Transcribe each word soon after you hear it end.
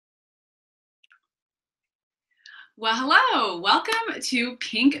Well, hello. Welcome to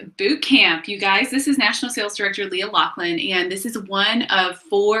Pink Bootcamp. You guys, this is National Sales Director Leah Laughlin, and this is one of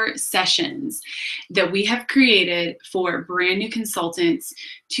 4 sessions that we have created for brand new consultants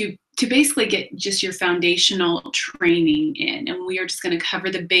to basically get just your foundational training in. And we are just going to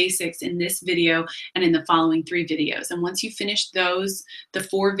cover the basics in this video and in the following 3 videos. And once you finish those, the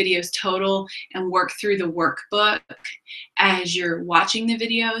 4 videos total, and work through the workbook as you're watching the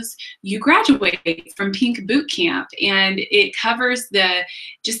videos, you graduate from Pink Bootcamp, and it covers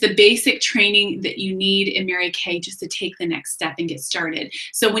just the basic training that you need in Mary Kay just to take the next step and get started.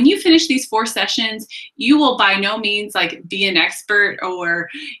 So when you finish these 4 sessions, you will by no means like be an expert, or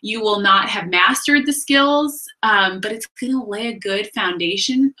you will not have mastered the skills, but it's going to lay a good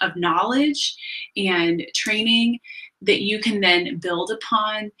foundation of knowledge and training that you can then build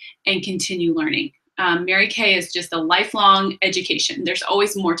upon and continue learning. Mary Kay is just a lifelong education. There's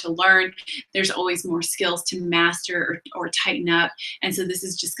always more to learn. There's always more skills to master or tighten up. And so this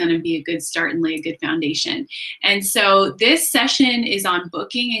is just going to be a good start and lay a good foundation. And so this session is on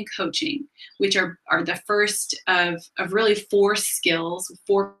booking and coaching, which are the first of really 4 skills,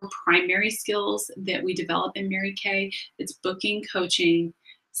 4 primary skills that we develop in Mary Kay. It's booking, coaching,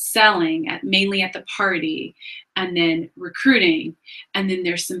 selling, mainly at the party, and then recruiting, and then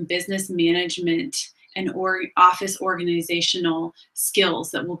there's some business management and office organizational skills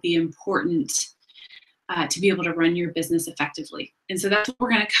that will be important to be able to run your business effectively. And so that's what we're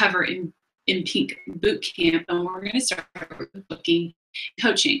going to cover in Pink Bootcamp, and we're going to start with booking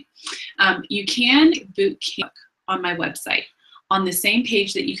coaching. You can bootcamp on my website. On the same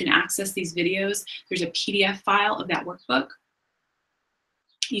page that you can access these videos, there's a PDF file of that workbook.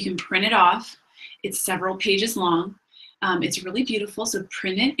 You can print it off. It's several pages long. It's really beautiful, so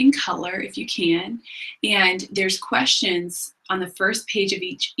print it in color if you can. And there's questions on the first page of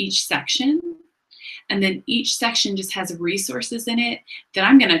each section. And then each section just has resources in it that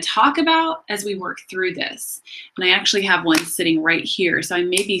I'm going to talk about as we work through this. And I actually have one sitting right here. So I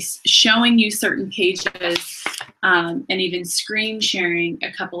may be showing you certain pages and even screen sharing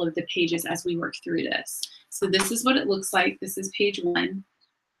a couple of the pages as we work through this. So this is what it looks like. This is page 1.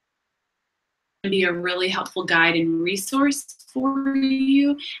 Be a really helpful guide and resource for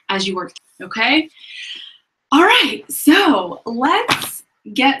you as you work through, okay? All right, so let's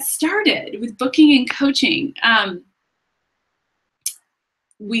get started with booking and coaching.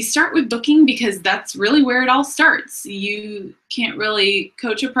 We start with booking because that's really where it all starts. You can't really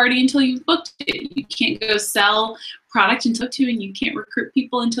coach a party until you've booked it. You can't go sell product until and you can't recruit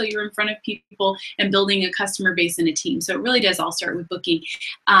people until you're in front of people and building a customer base and a team. So it really does all start with booking.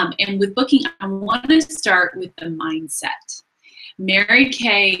 And with booking, I want to start with the mindset. Mary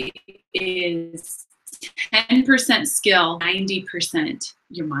Kay is 10% skill, 90%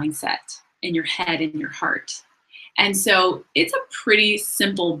 your mindset and your head and your heart. And so it's a pretty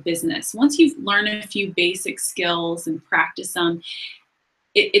simple business. Once you've learned a few basic skills and practice them,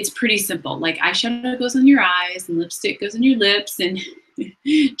 it's pretty simple. Like eyeshadow goes on your eyes, and lipstick goes on your lips, and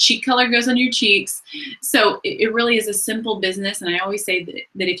cheek color goes on your cheeks. So it really is a simple business. And I always say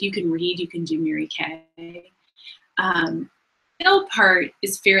that if you can read, you can do Mary Kay. The middle part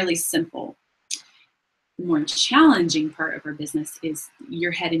is fairly simple. The more challenging part of our business is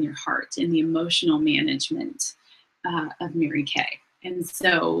your head and your heart and the emotional management of Mary Kay. And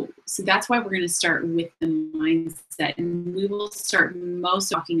so that's why we're going to start with the mindset. And we will start most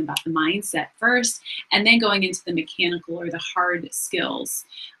talking about the mindset first, and then going into the mechanical or the hard skills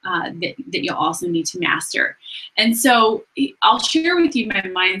that you'll also need to master. And so I'll share with you my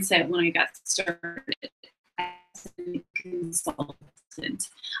mindset when I got started as a consultant.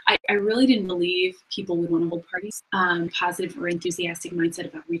 I really didn't believe people would want to hold parties. Positive or enthusiastic mindset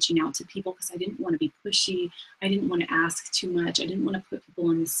about reaching out to people, because I didn't want to be pushy. I didn't want to ask too much. I didn't want to put people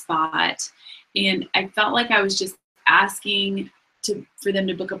on the spot. And I felt like I was just asking for them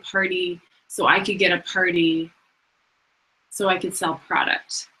to book a party so I could get a party so I could sell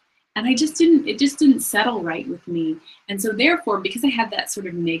product. And it just didn't settle right with me. And so therefore, because I had that sort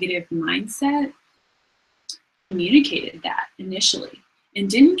of negative mindset, communicated that initially and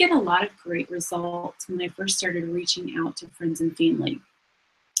didn't get a lot of great results when I first started reaching out to friends and family,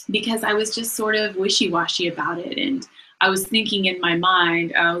 because I was just sort of wishy-washy about it. And I was thinking in my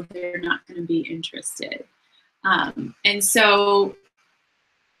mind, oh, they're not going to be interested. And so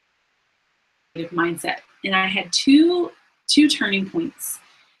mindset. And I had two turning points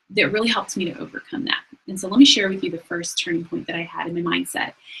that really helped me to overcome that. And so let me share with you the first turning point that I had in my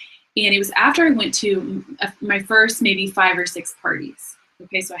mindset. And it was after I went to my first maybe 5 or 6 parties.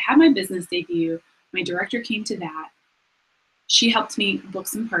 Okay, so I had my business debut. My director came to that. She helped me book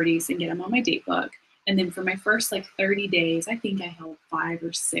some parties and get them on my date book. And then for my first like 30 days, I think I held 5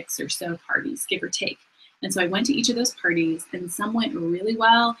 or 6 or so parties, give or take. And so I went to each of those parties, and some went really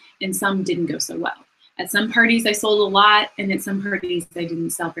well and some didn't go so well. At some parties I sold a lot, and at some parties I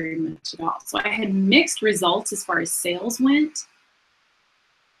didn't sell very much at all. So I had mixed results as far as sales went.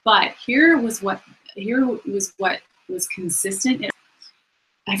 But here was what was consistent.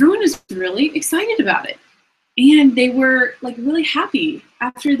 Everyone was really excited about it. And they were like really happy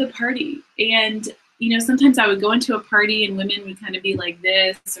after the party. And, you know, sometimes I would go into a party and women would kind of be like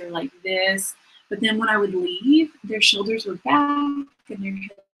this or like this. But then when I would leave, their shoulders were back and their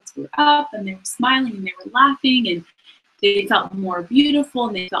heads were up and they were smiling and they were laughing and they felt more beautiful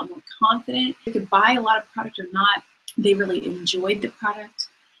and they felt more confident. They could buy a lot of product or not. They really enjoyed the product.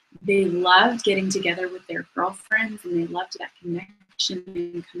 They loved getting together with their girlfriends and they loved that connection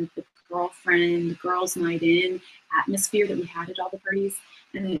and kind of the girlfriend, girls' night in atmosphere that we had at all the parties.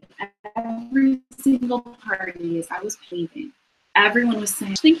 And at every single party, as I was leaving, everyone was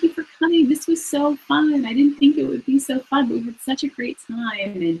saying, "Thank you for coming. This was so fun. I didn't think it would be so fun, but we had such a great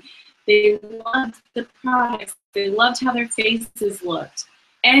time." And they loved the products. They loved how their faces looked.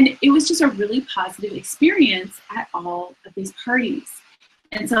 And it was just a really positive experience at all of these parties.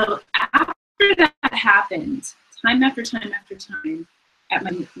 And so after that happened, time after time after time,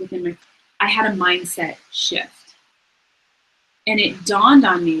 I had a mindset shift. And it dawned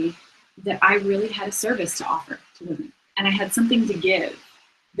on me that I really had a service to offer to women. And I had something to give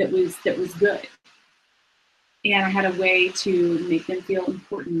that was good. And I had a way to make them feel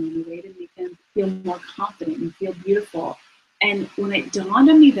important and a way to make them feel more confident and feel beautiful. And when it dawned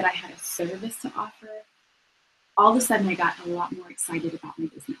on me that I had a service to offer, all of a sudden I got a lot more excited about my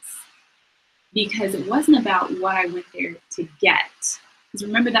business. Because it wasn't about what I went there to get. Because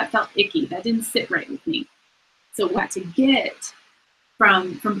remember, that felt icky. That didn't sit right with me. So what to get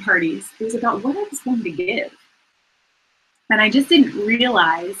from parties, it was about what I was going to give. And I just didn't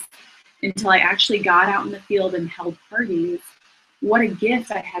realize until I actually got out in the field and held parties, what a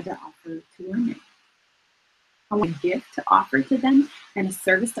gift I had to offer to women. I want a gift to offer to them and a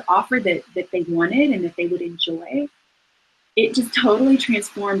service to offer that they wanted and that they would enjoy. It just totally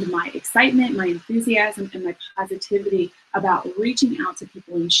transformed my excitement, my enthusiasm, and my positivity about reaching out to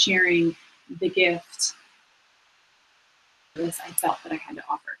people and sharing the gift I felt that I had to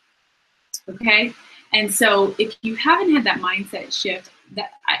offer. Okay? And so if you haven't had that mindset shift,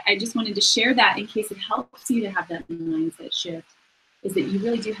 that I just wanted to share that in case it helps you to have that mindset shift, is that you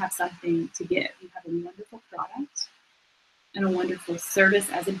really do have something to give. You have a wonderful product and a wonderful service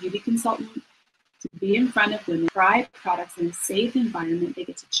as a beauty consultant to be in front of women, try products in a safe environment. They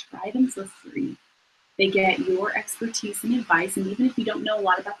get to try them for free. They get your expertise and advice. And even if you don't know a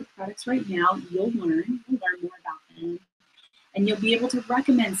lot about the products right now, you'll learn more about them. And you'll be able to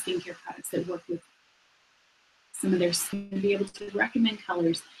recommend skincare products that work with some of their skin, be able to recommend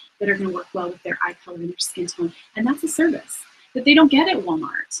colors that are going to work well with their eye color and their skin tone. And that's a service that they don't get at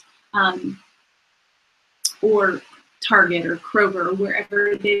Walmart or Target or Kroger or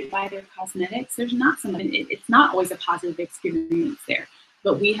wherever they buy their cosmetics. There's not somebody, it's not always a positive experience there,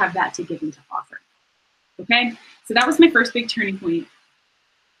 but we have that to give and to offer. Okay, so that was my first big turning point.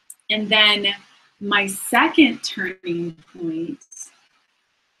 And then my second turning point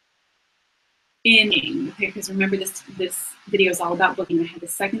okay, because remember this video is all about booking. I had the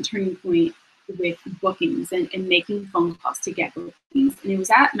second turning point with bookings and making phone calls to get bookings. And it was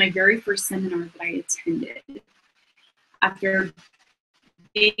at my very first seminar that I attended. After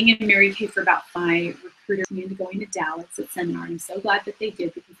being in Mary Kay for about 5, recruiters me into going to Dallas at seminar. I'm so glad that they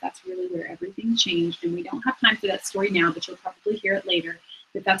did, because that's really where everything changed. And we don't have time for that story now, but you'll probably hear it later.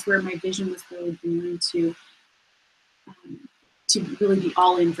 But that's where my vision was really born to really be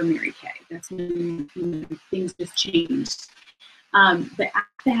all in for Mary Kay. That's when things just changed. But at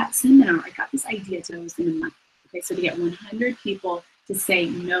that seminar, I got this idea to those in a month. Okay, so to get 100 people to say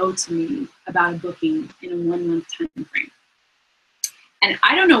no to me about a booking in a 1-month time frame. And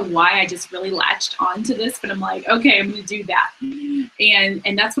I don't know why I just really latched onto this, but I'm like, okay, I'm going to do that.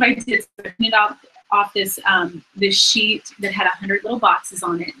 And that's what I did. So I printed off this sheet that had 100 little boxes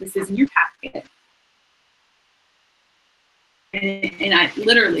on it. This is in your packet. And I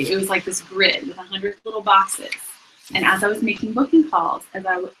literally, it was like this grid with 100 little boxes. And as I was making booking calls, as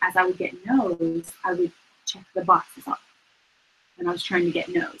I would get no's, I would check the boxes off. And I was trying to get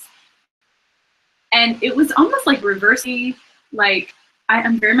no's. And it was almost like reversing, like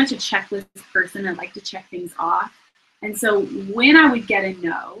I'm very much a checklist person. I like to check things off. And so when I would get a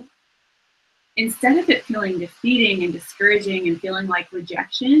no, instead of it feeling defeating and discouraging and feeling like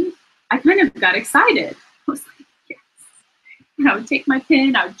rejection, I kind of got excited. I was like, yes, I would take my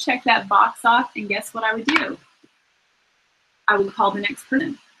pen, I would check that box off, and guess what I would do? I would call the next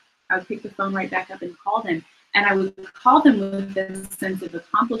person. I would pick the phone right back up and call them. And I would call them with a sense of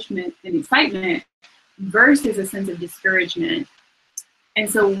accomplishment and excitement versus a sense of discouragement. And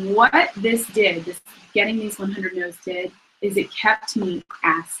so what this did, this getting these 100 no's did, is it kept me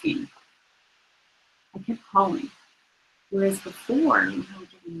asking. I kept calling. Whereas before, when I would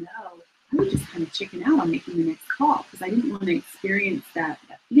get a no, I would just kind of chicken out on making the next call because I didn't want to experience that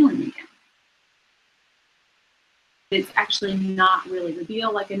feeling again. It's actually not really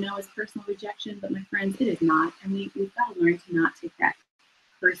revealed like a no is personal rejection, but my friends, it is not. And we've got to learn to not take that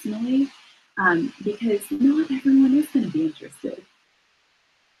personally because not everyone is going to be interested.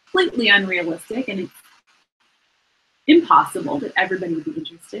 Completely unrealistic, and it's impossible that everybody would be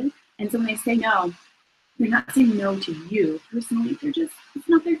interested. And so when they say no, they're not saying no to you personally. They're just, it's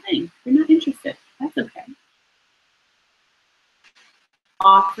not their thing. They're not interested. That's okay.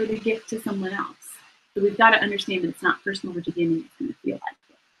 Offer the gift to someone else. So we've got to understand that it's not personal at the beginning, it's going to feel like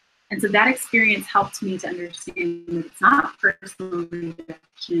it. And so that experience helped me to understand that it's not personal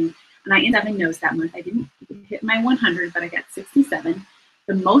rejection. And I ended up in no's that month. I didn't hit my 100, but I got 67.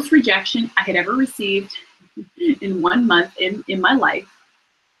 The most rejection I had ever received in 1 month in my life.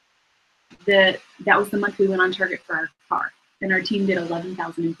 That was the month we went on target for our car. And our team did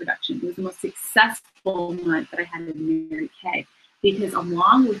 11,000 in production. It was the most successful month that I had in Mary Kay. Because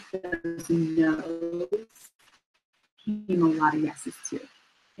along with those no's came a lot of yeses too.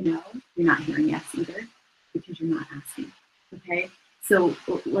 You know, you're not hearing yes either because you're not asking. Okay, so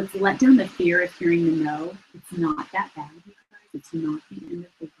let's let down the fear of hearing the no. It's not that bad, you guys. It's not the end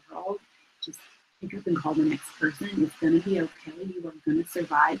of the world. Just pick up and call the next person. It's gonna be okay. You are gonna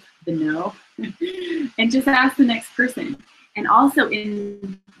survive the no, and just ask the next person. And also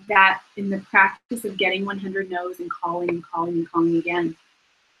in the practice of getting 100 no's and calling and calling and calling again,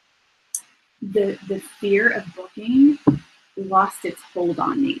 the fear of booking lost its hold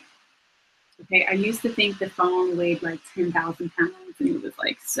on me. Okay, I used to think the phone weighed like 10,000 pounds and it was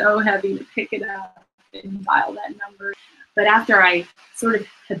like so heavy to pick it up and dial that number. But after I sort of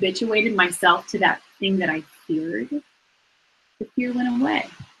habituated myself to that thing that I feared, the fear went away.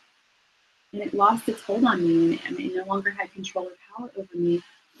 And it lost its hold on me, and it no longer had control or power over me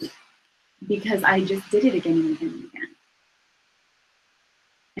because I just did it again and again and again.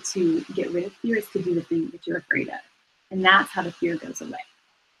 And to get rid of fear is to do the thing that you're afraid of. And that's how the fear goes away.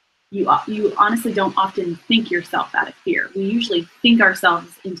 You honestly don't often think yourself out of fear. We usually think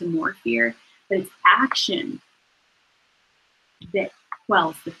ourselves into more fear, but it's action that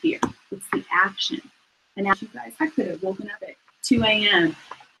quells the fear. It's the action. And now, you guys, I could have woken up at 2 a.m.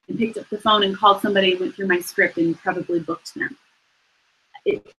 and picked up the phone and called somebody, went through my script, and probably booked them.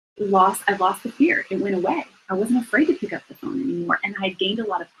 I lost the fear. It went away. I wasn't afraid to pick up the phone anymore. And I gained a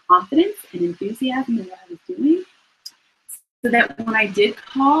lot of confidence and enthusiasm in what I was doing. So that when I did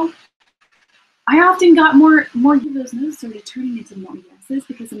call, I often got more of those no's started turning into more yeses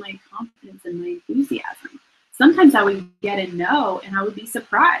because of my confidence and my enthusiasm. Sometimes I would get a no and I would be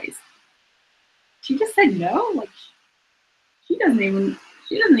surprised. She just said no? Like, she doesn't even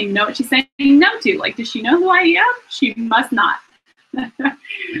know what she's saying no to. Like, does she know who I am? She must not.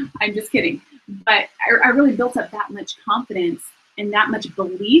 I'm just kidding. But I really built up that much confidence and that much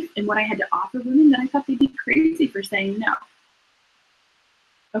belief in what I had to offer women that I thought they'd be crazy for saying no.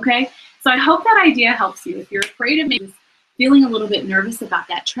 Okay, so I hope that idea helps you. If you're afraid of maybe feeling a little bit nervous about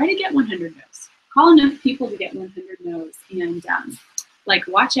that, try to get 100 no's. Call enough people to get 100 no's, and like,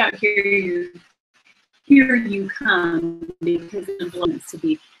 watch out, here you come, because it's influence to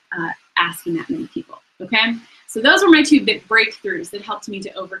be asking that many people. Okay, so those were my two big breakthroughs that helped me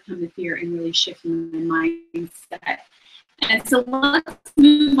to overcome the fear and really shift my mindset. And so let's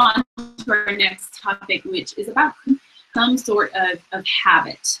move on to our next topic, which is about some sort of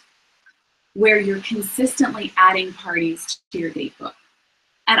habit where you're consistently adding parties to your date book.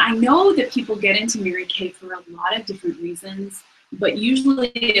 And I know that people get into Mary Kay for a lot of different reasons, but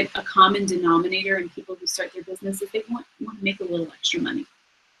usually a common denominator in people who start their business is they want to make a little extra money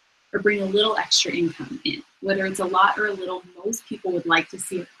or bring a little extra income in. Whether it's a lot or a little, most people would like to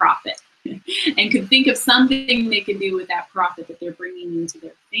see a profit and could think of something they could do with that profit that they're bringing into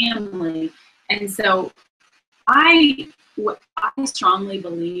their family. And so what I strongly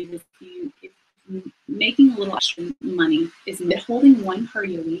believe is if making a little extra money is that holding one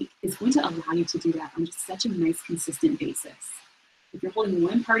party a week is going to allow you to do that on just such a nice, consistent basis. If you're holding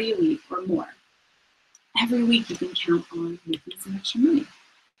one party a week or more, every week you can count on making some extra money.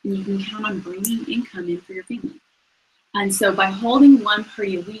 And you can count on bringing income in for your family. And so by holding one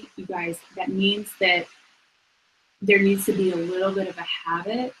party a week, you guys, that means that there needs to be a little bit of a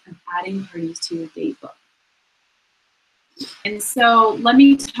habit of adding parties to your date book. And so let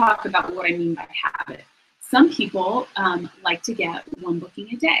me talk about what I mean by habit. Some people like to get one booking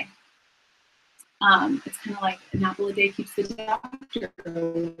a day. It's kind of like an apple a day keeps the doctor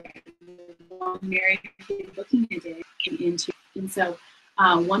away. One Mary Kay booking a day came into, and so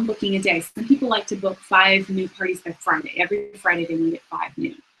one booking a day. Some people like to book 5 new parties by Friday. Every Friday they want to get 5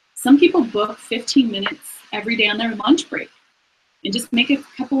 new. Some people book 15 minutes every day on their lunch break and just make a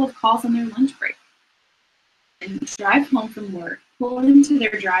couple of calls on their lunch break. And drive home from work, pull into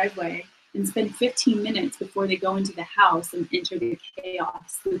their driveway, and spend 15 minutes before they go into the house and enter the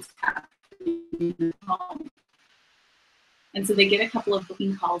chaos that's happening in the home. And so they get a couple of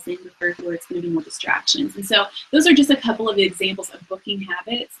booking calls in before it's going to be more distractions. And so those are just a couple of examples of booking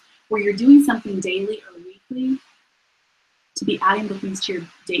habits where you're doing something daily or weekly to be adding bookings to your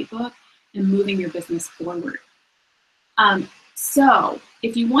date book and moving your business forward. So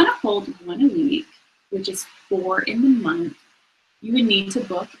if you want to hold 1 a week, which is 4 in the month, you would need to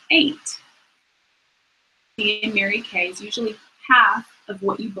book 8. In Mary Kay's, usually half of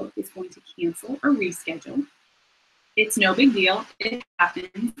what you book is going to cancel or reschedule. It's no big deal. It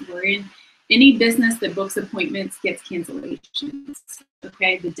happens. We're in any business that books appointments gets cancellations.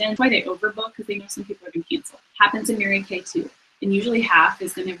 Okay, that's why they overbook, because they know some people are going to cancel. Happens in Mary Kay too. And usually half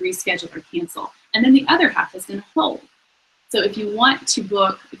is going to reschedule or cancel. And then the other half is going to hold. So if you want to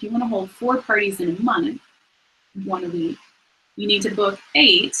book, if you want to hold 4 parties in a month, 1 a week, you need to book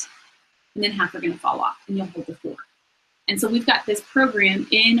 8, and then half are going to fall off, and you'll hold the 4. And so we've got this program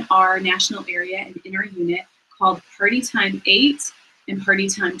in our national area and in our unit called Party Time 8 and Party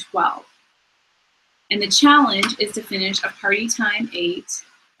Time 12. And the challenge is to finish a Party Time 8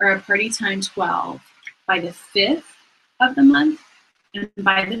 or a Party Time 12 by the 5th of the month and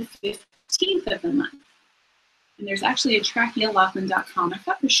by the 15th of the month. And there's actually a tracklealaughlin.com. I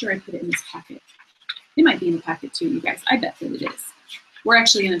thought for sure I put it in this packet. It might be in the packet too, you guys. I bet that it is. We're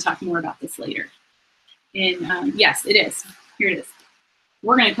actually going to talk more about this later. And yes, it is. Here it is.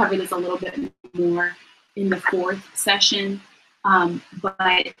 We're going to cover this a little bit more in the 4th session.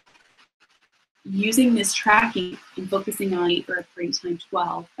 But using this tracking and focusing on 8 or a Party Time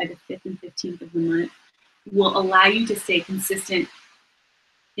 12 by the 5th and 15th of the month will allow you to stay consistent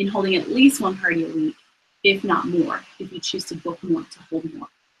in holding at least 1 party a week, if not more, if you choose to book more to hold more.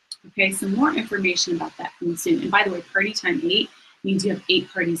 Okay, so more information about that coming soon. And by the way, Party Time 8 means you have 8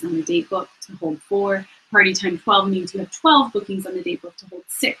 parties on the date book to hold 4. Party Time 12 means you have 12 bookings on the date book to hold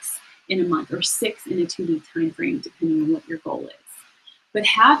 6 in a month, or 6 in a 2-week time frame, depending on what your goal is. But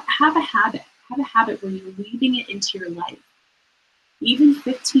have a habit. Have a habit where you're weaving it into your life. Even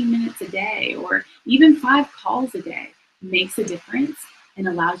 15 minutes a day or even 5 calls a day makes a difference and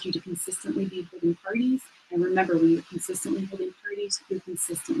allows you to consistently be holding parties. And remember, when you're consistently holding parties, you're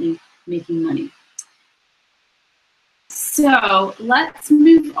consistently making money. So let's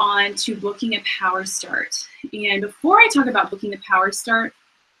move on to booking a power start. And before I talk about booking a power start,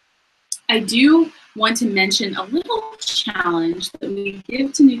 I do want to mention a little challenge that we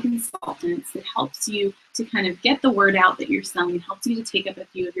give to new consultants that helps you to kind of get the word out that you're selling, helps you to take up a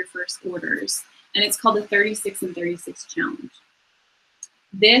few of your first orders. And it's called the 36 and 36 challenge.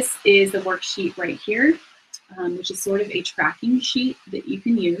 This is the worksheet right here, which is sort of a tracking sheet that you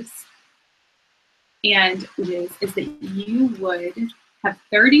can use. And it is that you would have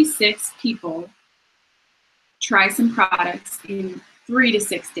 36 people try some products in 3 to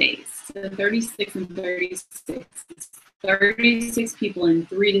 6 days. So 36 and 36 is 36 people in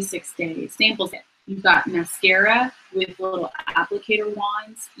 3 to 6 days. Samples. You've got mascara with little applicator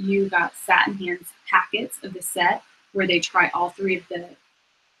wands. You got Satin Hands packets of the set where they try all 3 of the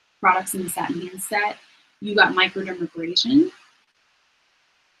products in the Satin Hands set. You got microdermabrasion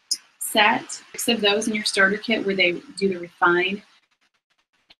set, 6 of those in your starter kit where they do the refine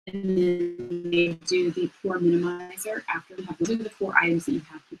and then they do the pore minimizer after you have. Those are the 4 items that you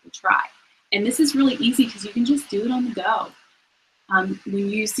have people try. And this is really easy because you can just do it on the go. When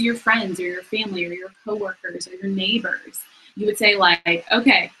you see your friends or your family or your coworkers or your neighbors, you would say like,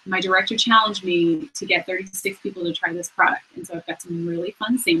 okay, my director challenged me to get 36 people to try this product. And so I've got some really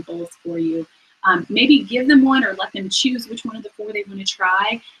fun samples for you. Maybe give them one or let them choose which one of the 4 they want to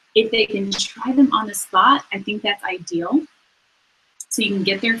try. If they can try them on the spot, I think that's ideal. So you can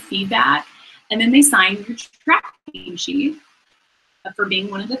get their feedback, and then they sign your tracking sheet for being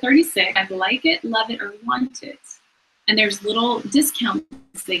one of the 36. I like it, love it, or want it. And there's little discounts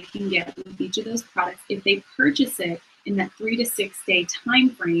they can get with each of those products if they purchase it in that 3 to 6 day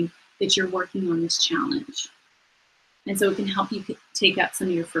time frame that you're working on this challenge. And so it can help you take up some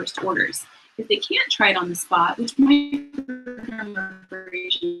of your first orders. If they can't try it on the spot, which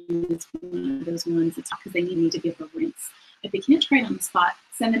microdermabrasion is one of those ones, it's because they need to give a rinse. If they can't try it on the spot,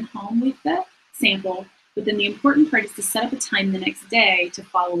 send them home with the sample. But then the important part is to set up a time the next day to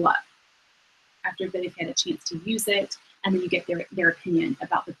follow up after they've had a chance to use it, and then you get their opinion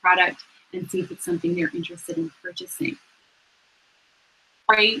about the product and see if it's something they're interested in purchasing.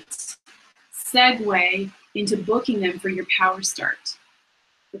 Great segue into booking them for your Power Start.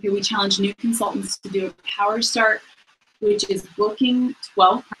 Okay, we challenge new consultants to do a Power Start, which is booking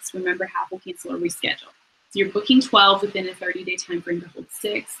 12. Remember, half will cancel or reschedule. So you're booking 12 within a 30-day time frame to hold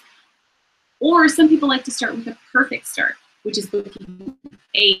 6. Or some people like to start with a perfect start, which is booking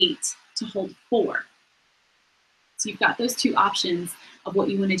 8 to hold 4. So you've got those two options of what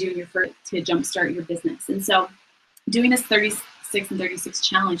you want to do in your first to jumpstart your business. And so doing this 36 and 36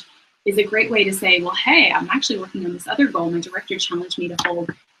 challenge is a great way to say, well, hey, I'm actually working on this other goal. My director challenged me to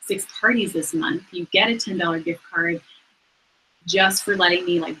hold 6 parties this month. You get a $10 gift card just for letting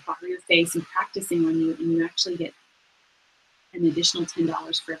me like borrow your face and practicing on you, and you actually get an additional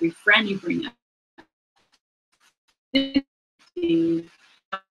 $10 for every friend you bring up. So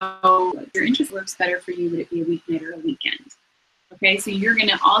if your interest works better for you, would it be a weeknight or a weekend? Okay, so you're going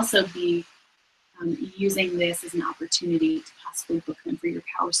to also be using this as an opportunity to possibly book them for your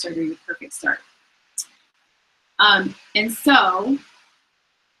Power Start or your Perfect Start. And so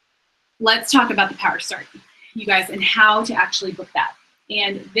let's talk about the Power Start, you guys, and how to actually book that.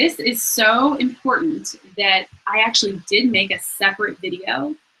 And this is so important that I actually did make a separate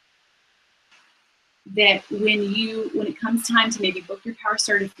video that when it comes time to maybe book your Power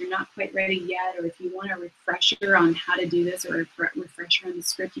Start, if you're not quite ready yet, or if you want a refresher on how to do this or a refresher on the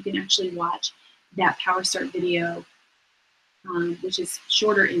script, you can actually watch that Power Start video, which is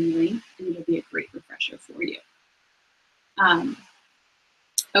shorter in length, and it'll be a great refresher for you.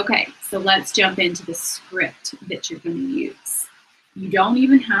 Okay, so let's jump into the script that you're going to use. You don't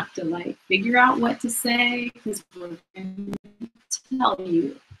even have to like figure out what to say, because we're going to tell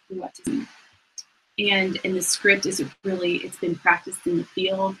you what to say. And the script is really, it's been practiced in the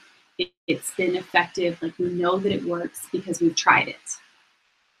field. It's been effective. Like, we know that it works because we've tried it.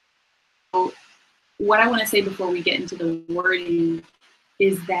 So what I want to say before we get into the wording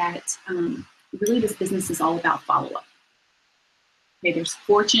is that really this business is all about follow-up. Okay, there's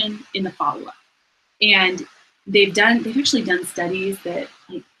fortune in the follow-up. And they've actually done studies that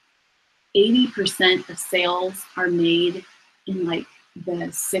like 80% of sales are made in like the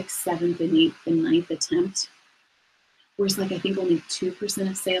 6th, 7th, and 8th, and 9th attempt. Whereas like I think only 2%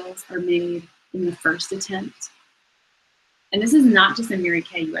 of sales are made in the first attempt. And this is not just in Mary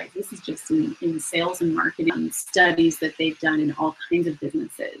Kay, you guys. This is just in sales and marketing studies that they've done in all kinds of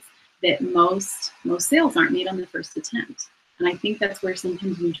businesses, that most sales aren't made on the first attempt. And I think that's where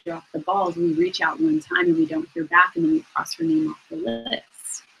sometimes we drop the balls. We reach out one time and we don't hear back, and then we cross her name off the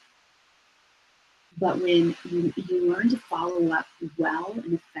list. But when you learn to follow up well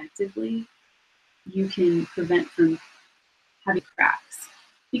and effectively, you can prevent from having cracks.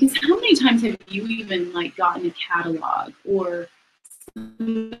 Because how many times have you even like gotten a catalog, or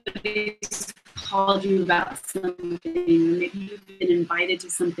somebody's called you about something, or maybe you've been invited to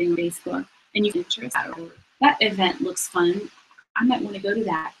something on Facebook and you're interested, or that event looks fun, I might want to go to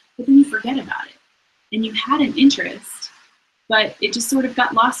that, but then you forget about it. And you had an interest, but it just sort of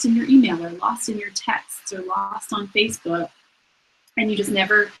got lost in your email, or lost in your texts, or lost on Facebook, and you just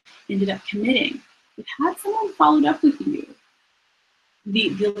never ended up committing. But had someone followed up with you,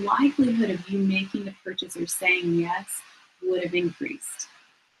 the likelihood of you making the purchase or saying yes would have increased.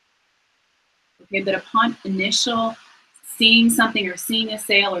 Okay, but upon initial seeing something, or seeing a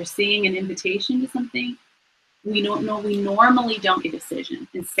sale, or seeing an invitation to something, we normally don't make a decision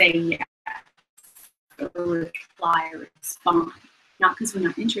and say yes, or reply or respond. Not because we're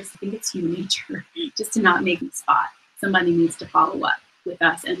not interested. I think it's human nature just to not make a spot. Somebody needs to follow up with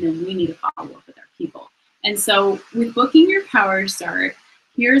us, and then we need to follow up with our people. And so with booking your Power Start,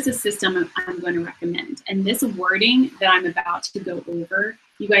 here's a system I'm going to recommend. And this wording that I'm about to go over,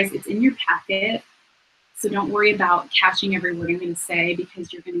 you guys, it's in your packet. So don't worry about catching every word I'm going to say,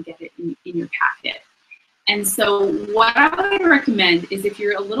 because you're going to get it in your packet. And so what I would recommend is, if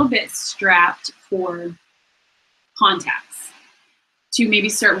you're a little bit strapped for contacts, to maybe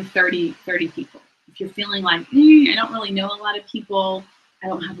start with 30 people. If you're feeling like, I don't really know a lot of people, I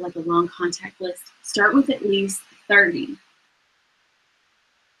don't have like a long contact list, start with at least 30.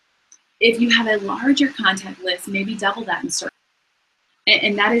 If you have a larger contact list, maybe double that and start.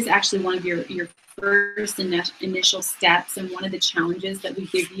 And that is actually one of your first initial steps, and one of the challenges that we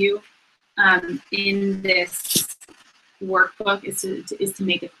give you in this workbook is to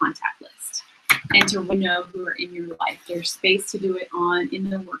make a contact list. and to know who are in your life. There's space to do it in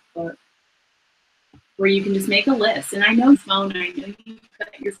the workbook where you can just make a list. And I know phone, I know you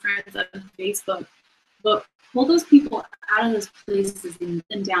got your friends on Facebook, but pull those people out of those places and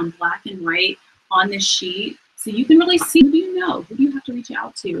put them down black and white on this sheet so you can really see who do you know, who do you have to reach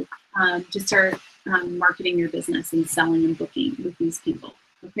out to start marketing your business and selling and booking with these people.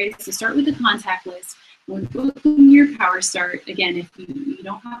 Okay, so start with the contact list. When booking your Power Start, again, if you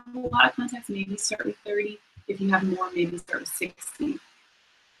don't have a lot of contacts, maybe start with 30. If you have more, maybe start with 60.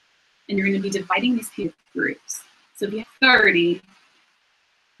 And you're going to be dividing these people groups. So if you have 30,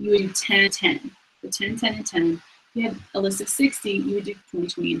 you would do 10, 10. So 10, 10, and 10. If you had a list of 60, you would do 20,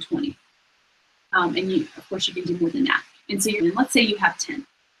 20, and 20. And you, of course, you can do more than that. And so let's say you have 10.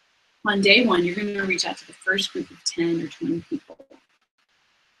 On day one, you're going to reach out to the first group of 10 or 20 people.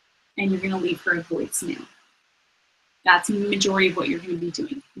 And you're going to leave her a voicemail. That's the majority of what you're going to be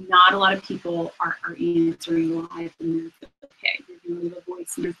doing. Not a lot of people are answering live, and they're okay. You're going to leave a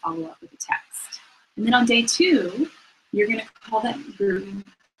voicemail and follow up with a text. And then on day two, you're going to call that group,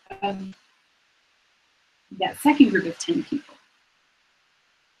 that second group of 10 people,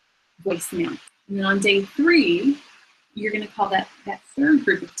 voicemail. And then on day three, you're going to call that third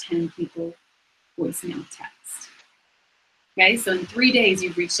group of 10 people, voicemail, text. Okay, so in 3 days,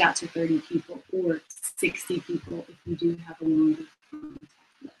 you've reached out to 30 people or 60 people if you do have a longer contact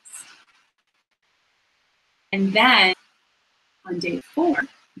list. And then on day 4,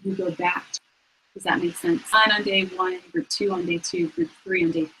 you go back. Does that make sense? On day 1, group 2 on day 2, group 3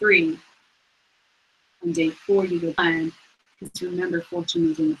 on day 3. On day 4, you go on, because remember,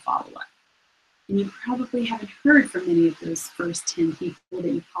 fortune is in the follow-up. And you probably haven't heard from many of those first 10 people that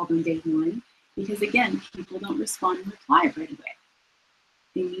you called on day 1. Because again, people don't respond and reply right away.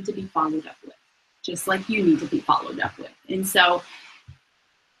 They need to be followed up with, just like you need to be followed up with. And so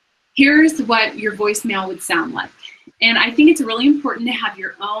here's what your voicemail would sound like. And I think it's really important to have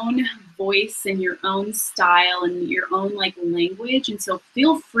your own voice and your own style and your own language. And so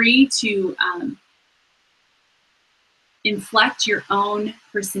feel free to inflect your own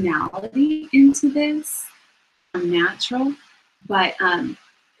personality into this. Natural, but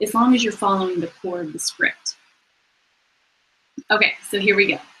as long as you're following the core of the script. Okay, so here we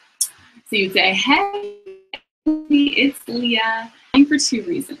go. So you'd say, hey, it's Leah. For 2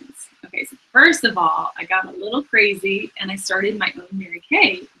 reasons. Okay, so first of all, I got a little crazy and I started my own Mary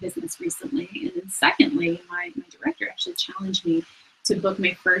Kay business recently. And then secondly, my director actually challenged me to book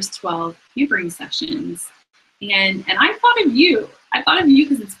my first 12 pampering sessions. And I thought of you. I thought of you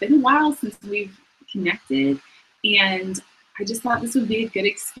because it's been a while since we've connected. And I just thought this would be a good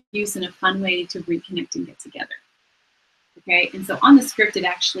excuse and a fun way to reconnect and get together. Okay, and so on the script, it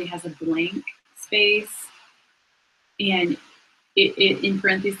actually has a blank space. And it in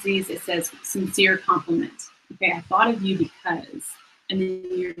parentheses, it says sincere compliment. Okay, I thought of you because, and then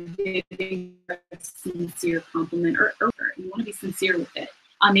you're giving a sincere compliment, or you want to be sincere with it.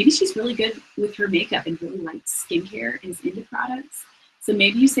 Maybe she's really good with her makeup and really likes skincare and is into products. So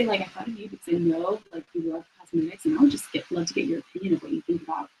maybe you say, I thought of you because I know, you love cosmetics, and I would just love to get your opinion of what you think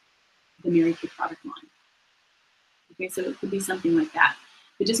about the Mary Kay product line. Okay, so it could be something like that.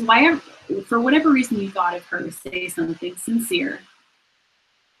 But just for whatever reason you thought of her, say something sincere.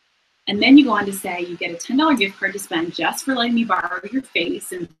 And then you go on to say you get a $10 gift card to spend just for letting me borrow your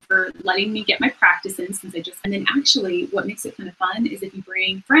face and for letting me get my practice in and then actually what makes it kind of fun is if you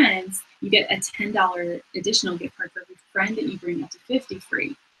bring friends, you get a $10 additional gift card for every friend that you bring up to 50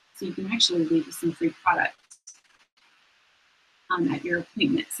 free. So you can actually leave with some free products at your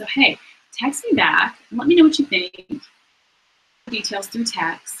appointment. So hey, text me back and let me know what you think. Details through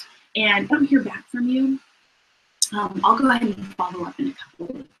text. And if I don't hear back from you, I'll go ahead and follow up in a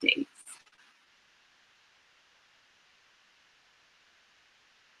couple of days.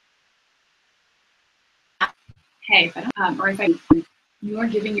 Hey, if I don't, you are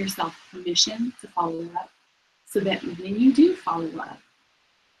giving yourself permission to follow up so that when you do follow up,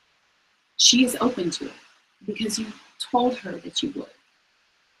 she is open to it because you told her that you would.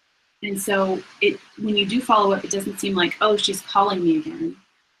 And so when you do follow up, it doesn't seem like, oh, she's calling me again.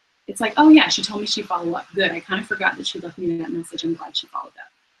 It's like, oh yeah, she told me she'd follow up. Good, I kind of forgot that she left me that message. I'm glad she followed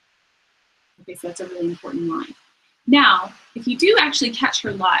up. Okay, so that's a really important line. Now, if you do actually catch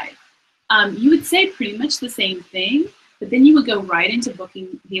her live, you would say pretty much the same thing, but then you would go right into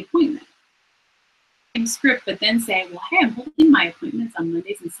booking the appointment. Same script, but then say, well, hey, I'm holding my appointments on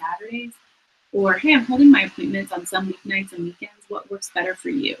Mondays and Saturdays, or hey, I'm holding my appointments on some weeknights and weekends. What works better for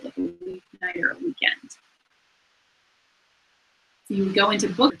you, like a weeknight or a weekend? So you would go into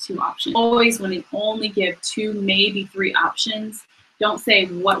book 2 options. Always want to only give 2, maybe 3 options Don't say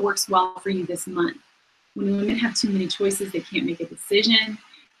what works well for you this month. When women have too many choices, they can't make a decision,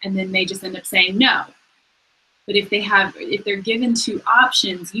 and then they just end up saying no. But if they're given two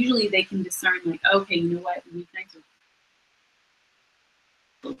options, usually they can discern, like, okay, you know what, weeknights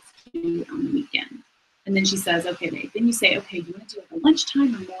are on the weekend. And then she says, okay, babe. Then you say, okay, do you want to do like a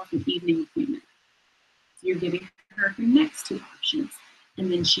lunchtime or more of an evening appointment? So you're giving her her next two options,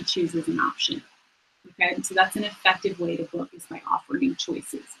 and then she chooses an option. Okay, so that's an effective way to book, is by offering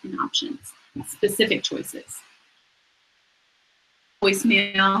choices and options, specific choices.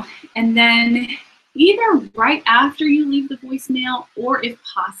 Voicemail, and then either right after you leave the voicemail, or if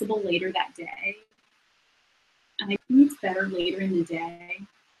possible later that day. And I think it's better later in the day,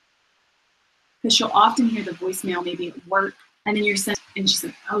 because she'll often hear the voicemail maybe at work, and then you're sent, and she's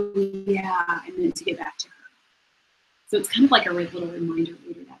like, oh yeah, and then to get back to her. So it's kind of like a little reminder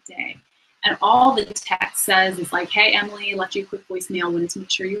later that day. And all the text says is like, hey, Emily, left you a quick voicemail, wanted to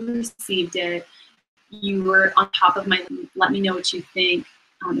make sure you received it. You were on top of my, let me know what you think.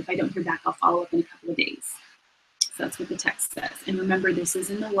 If I don't hear back, I'll follow up in a couple of days. So that's what the text says. And remember, this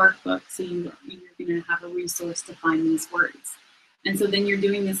is in the workbook, so you're going to have a resource to find these words. And so then you're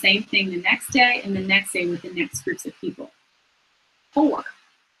doing the same thing the next day and the next day with the next groups of people. 4.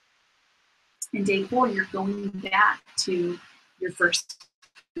 And day 4, you're going back to your first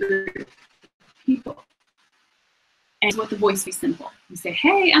group of people. And what the voice is simple. You say,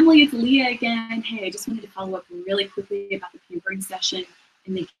 hey, Emily, it's Leah again. Hey, I just wanted to follow up really quickly about the pampering session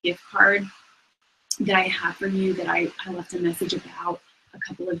and the gift card that I have for you that I left a message about a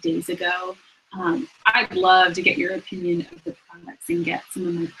couple of days ago. I'd love to get your opinion of the products and get some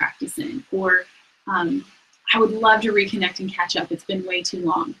of my practice in. Or I would love to reconnect and catch up. It's been way too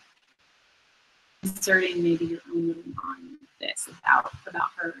long. Inserting maybe your own little line with this about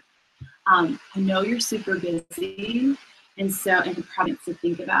her. I know you're super busy, and probably to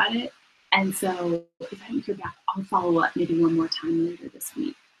think about it. And so if I don't hear back, I'll follow up maybe one more time later this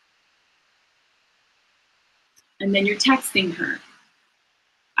week. And then you're texting her,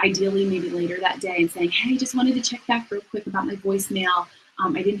 ideally maybe later that day, and saying, hey, just wanted to check back real quick about my voicemail.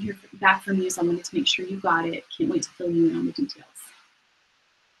 I didn't hear back from you, so I wanted to make sure you got it. Can't wait to fill you in on the details.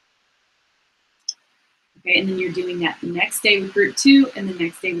 Okay, and then you're doing that the next day with group 2 and the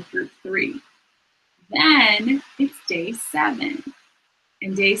next day with group 3. Then it's day 7.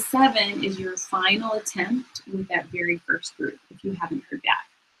 And day 7 is your final attempt with that very first group, if you haven't heard back.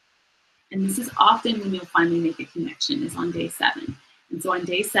 And this is often when you'll finally make a connection, is on day 7. And so on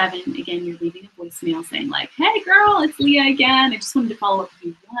day 7, again, you're leaving a voicemail saying like, hey girl, it's Leah again. I just wanted to follow up with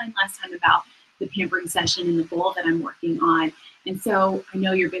you one last time about the pampering session and the goal that I'm working on. And so I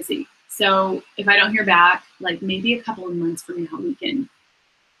know you're busy. So if I don't hear back, like maybe a couple of months from now, we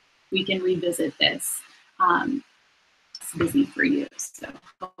can revisit this. It's busy for you, so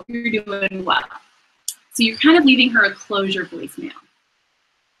hope you're doing well. So you're kind of leaving her a closure voicemail.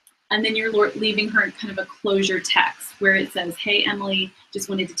 And then you're leaving her kind of a closure text where it says, hey, Emily, just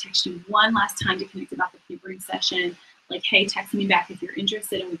wanted to text you one last time to connect about the pampering session. Like, hey, text me back if you're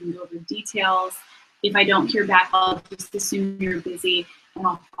interested and we can go over details. If I don't hear back, I'll just assume you're busy and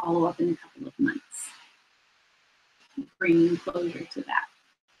I'll follow up in a couple of months. Bringing closure to that.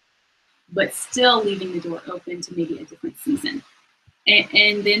 But still leaving the door open to maybe a different season.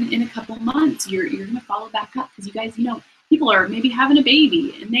 And then in a couple months, you're going to follow back up because you guys, people are maybe having a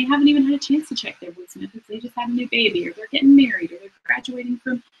baby and they haven't even had a chance to check their voicemail because they just had a new baby, or they're getting married, or they're graduating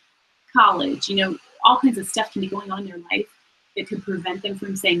from college. All kinds of stuff can be going on in their life that could prevent them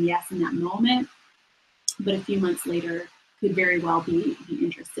from saying yes in that moment. But a few months later, could very well be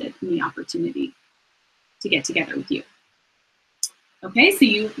interested in the opportunity to get together with you. Okay, so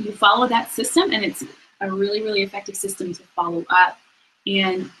you follow that system, and it's a really, really effective system to follow up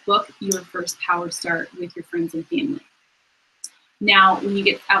and book your first power start with your friends and family. Now, when you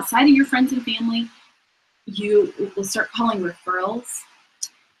get outside of your friends and family, you will start calling referrals.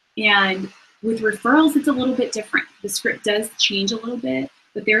 And with referrals, it's a little bit different. The script does change a little bit,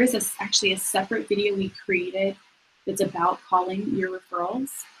 but there is actually a separate video we created that's about calling your referrals.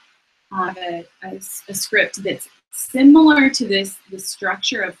 A script that's similar to the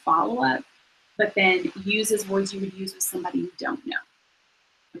structure of follow-up, but then uses words you would use with somebody you don't know.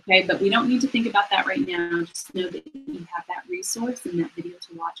 Okay, but we don't need to think about that right now. Just know that you have that resource and that video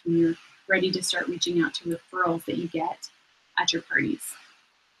to watch when you're ready to start reaching out to referrals that you get at your parties.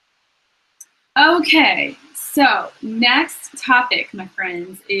 Okay, so next topic, my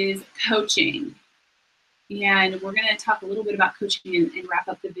friends, is coaching. And we're going to talk a little bit about coaching and wrap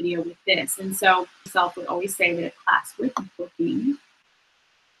up the video with this. And so myself would always say that a class with booking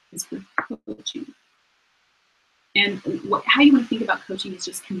is for coaching. And how you want to think about coaching is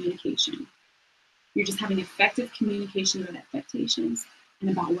just communication. You're just having effective communication about expectations and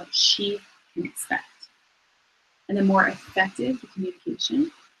about what she can expect. And the more effective the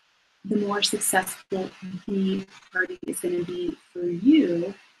communication, the more successful the party is going to be for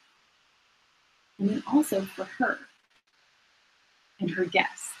you, and then also for her and her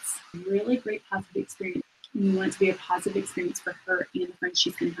guests. Really great positive experience. And you want it to be a positive experience for her and the friends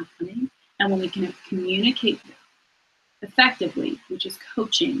she's going to have coming. And when we can communicate effectively, which is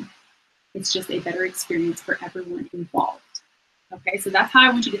coaching, it's just a better experience for everyone involved. Okay, so that's how I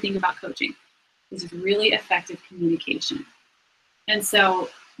want you to think about coaching. This is really effective communication. And so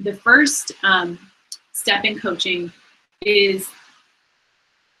the first step in coaching is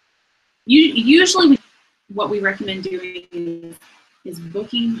usually what we recommend doing is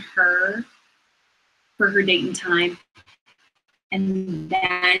booking her for her date and time and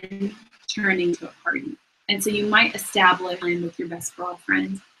then turning to a party. And so you might establish time with your best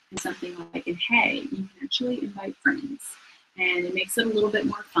girlfriend and something like, and hey, you can actually invite friends. And it makes it a little bit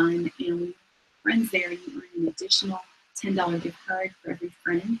more fun. And with friends there, you earn an additional $10 gift card for every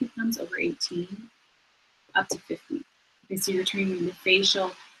friend who comes over 18, up to 50. Okay, so you're turning the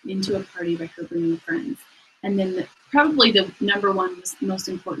facial into a party by her bringing friends. And then probably the number one most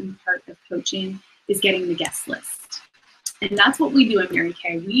important part of coaching is getting the guest list. And that's what we do at Mary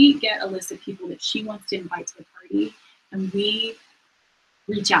Kay. We get a list of people that she wants to invite to the party, and we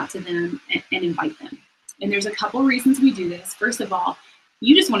reach out to them and invite them. And there's a couple reasons we do this. First of all,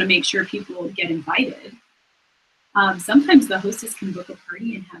 you just want to make sure people get invited. Sometimes the hostess can book a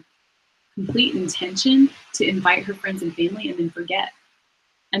party and have complete intention to invite her friends and family and then forget.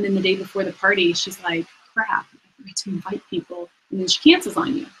 And then the day before the party, she's like, crap, I forgot to invite people. And then she cancels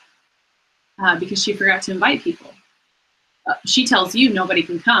on you because she forgot to invite people. She tells you nobody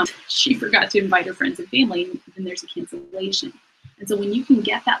can come. She forgot to invite her friends and family, and then there's a cancellation. And so when you can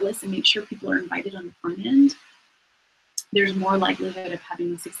get that list and make sure people are invited on the front end, there's more likelihood of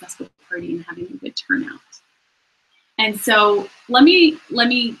having a successful party and having a good turnout. And so let me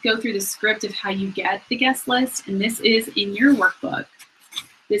go through the script of how you get the guest list. And this is in your workbook.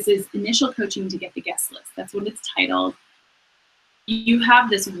 This is initial coaching to get the guest list. That's what it's titled. You have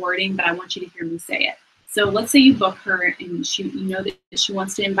this wording, but I want you to hear me say it. So let's say you book her and you know that she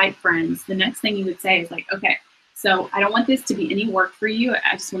wants to invite friends. The next thing you would say is like, okay, so I don't want this to be any work for you.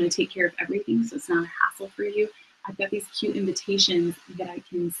 I just want to take care of everything so it's not a hassle for you. I've got these cute invitations that I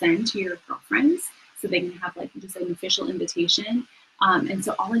can send to your girlfriends so they can have like just an official invitation. And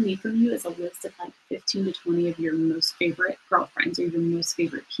so all I need from you is a list of like 15 to 20 of your most favorite girlfriends or your most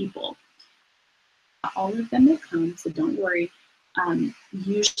favorite people. All of them will come, so don't worry.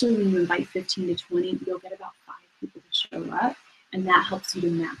 Usually when you invite 15 to 20, you'll get about 5 people to show up, and that helps you to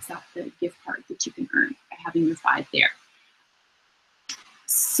max out the gift card that you can earn by having your 5 there.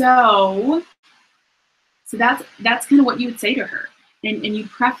 So that's kind of what you would say to her. And you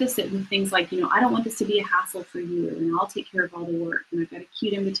preface it with things like, I don't want this to be a hassle for you, and I'll take care of all the work, and I've got a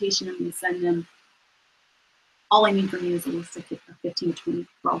cute invitation I'm going to send them. All I need from you is a list of 15 to 20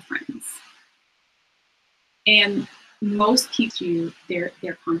 girlfriends. And most keep you their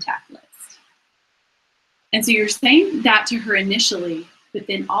contact list. And so you're saying that to her initially, but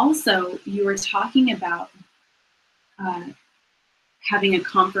then also you are talking about having a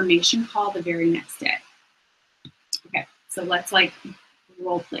confirmation call the very next day. Okay, so let's like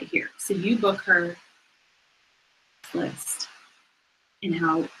role play here. So you book her list and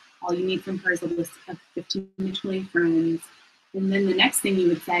how all you need from her is a list of 15 to 20 friends. And then the next thing you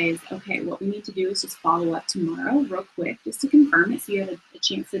would say is, okay, what we need to do is just follow up tomorrow real quick just to confirm it so you have a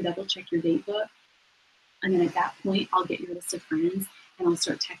chance to double check your date book. And then at that point, I'll get your list of friends and I'll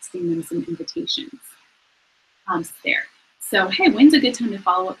start texting them some invitations there. So, hey, when's a good time to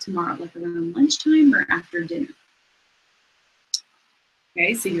follow up tomorrow? Like around lunchtime or after dinner?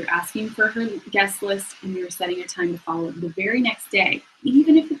 Okay, so you're asking for her guest list and you're setting a time to follow up the very next day.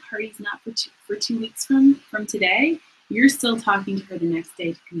 Even if the party's not for 2 weeks from today, you're still talking to her the next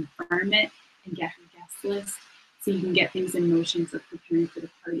day to confirm it and get her guest list so you can get things in motion for preparing for the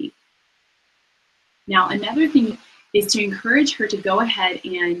party. Now, another thing is to encourage her to go ahead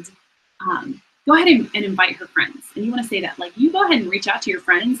and invite her friends. And you want to say that, like, you go ahead and reach out to your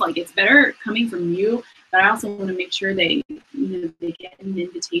friends. Like, it's better coming from you, but I also want to make sure they get an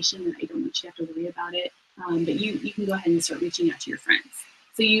invitation and I don't want you to have to worry about it. But you can go ahead and start reaching out to your friends.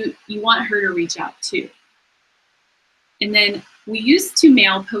 So you want her to reach out too. And then we used to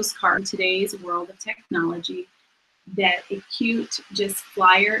mail postcards in today's world of technology. That a cute just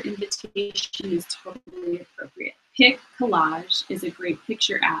flyer invitation is totally appropriate. Pick Collage is a great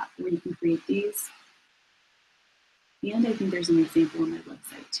picture app where you can create these. And I think there's an example on my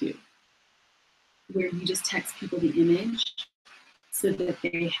website too, where you just text people the image so that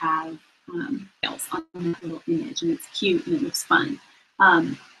they have else on that little image, and it's cute and it looks fun.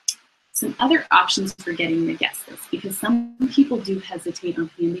 Some other options for getting the guest list, because some people do hesitate on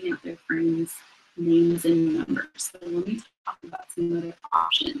handing out their friends' names and numbers. So let me talk about some other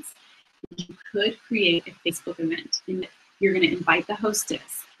options. You could create a Facebook event, and you're going to invite the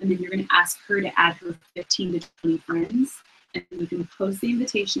hostess, and then you're going to ask her to add her 15 to 20 friends, and you can post the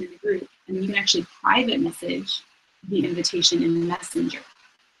invitation in the group, and then you can actually private message the invitation in Messenger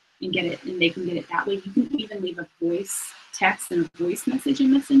and get it, and they can get it that way. You can even leave a voice text and a voice message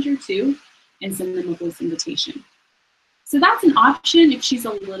in Messenger too, and send them a voice invitation. So that's an option if she's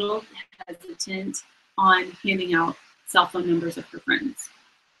a little hesitant on handing out cell phone numbers of her friends.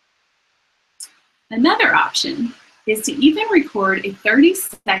 Another option is to even record a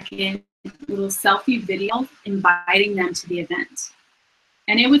 30-second little selfie video inviting them to the event.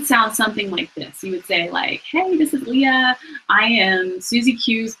 And it would sound something like this. You would say like, hey, this is Leah. I am Susie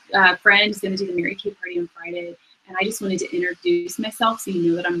Q's friend who's going to do the Mary Kay party on Friday. And I just wanted to introduce myself so you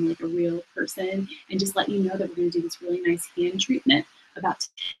know that I'm like a real person, and just let you know that we're going to do this really nice hand treatment about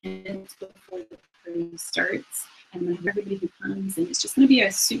 10 minutes before the party starts. And I'm going to have everybody who comes, and it's just going to be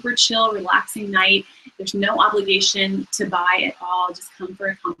a super chill, relaxing night. There's no obligation to buy at all. Just come for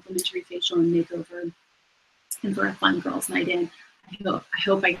a complimentary facial and makeover and for a fun girls' night in. I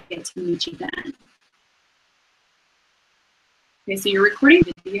hope I get to meet you then. Okay, so you're recording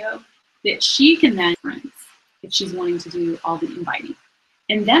a video that she can then friends if she's wanting to do all the inviting.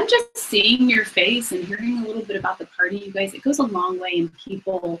 And them just seeing your face and hearing a little bit about the party, you guys, it goes a long way in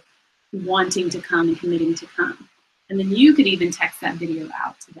people wanting to come and committing to come. And then you could even text that video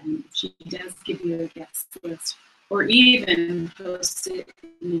out to them if she does give you a guest list, or even post it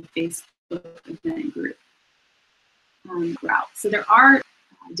in the Facebook event group. Route. So there are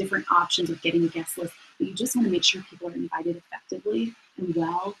different options of getting a guest list, but you just want to make sure people are invited effectively and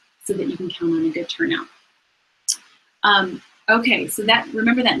well so that you can count on a good turnout. Okay, so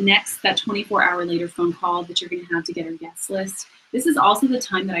remember that 24-hour later phone call that you're going to have to get our guest list. This is also the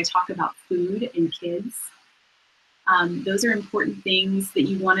time that I talk about food and kids. Those are important things that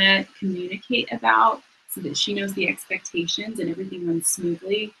you want to communicate about so that she knows the expectations and everything runs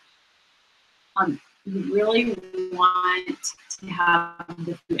smoothly. You really want to have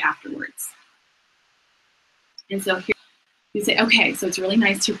the food afterwards. And so here you say, okay, so it's really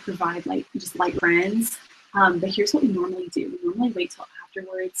nice to provide just light friends, but here's what we normally do. We normally wait till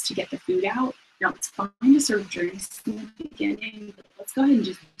afterwards to get the food out. Now it's fine to serve drinks in the beginning, but let's go ahead and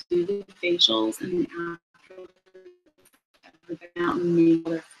just do the facials, and then afterwards everything out and make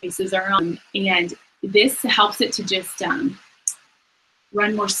their faces are on. And this helps it to just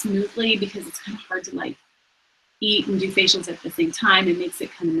run more smoothly, because it's kind of hard to eat and do facials at the same time. It makes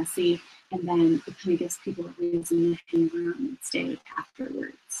it kind of messy, and then it kind of gives people a reason to hang around and stay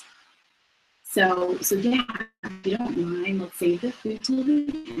afterwards. So yeah, if you don't mind, let's save the food till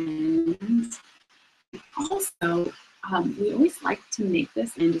the end. Also, we always like to make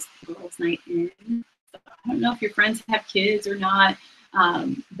this and just girls' night in. So I don't know if your friends have kids or not,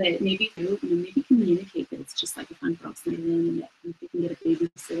 but maybe maybe communicate that it's just like a fun girls' night in, and that you can get a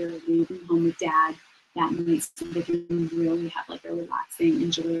babysitter or leave them home with dad that night, so they can really have like a relaxing,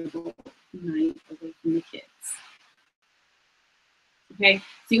 enjoyable night away from the kids. Okay,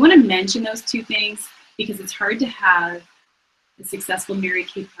 so you want to mention those two things, because it's hard to have a successful Mary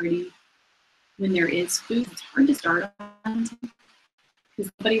Kay party when there is food. It's hard to start on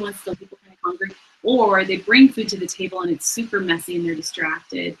because nobody wants to leave people kind of hungry, or they bring food to the table and it's super messy and they're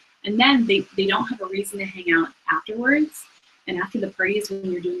distracted, and then they don't have a reason to hang out afterwards. And after the party is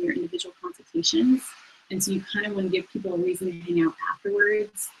when you're doing your individual consultations, and so you kind of want to give people a reason to hang out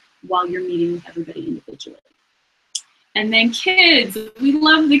afterwards while you're meeting with everybody individually. And then kids, we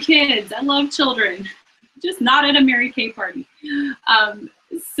love the kids. I love children, just not at a Mary Kay party.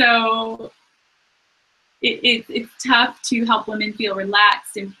 So it's tough to help women feel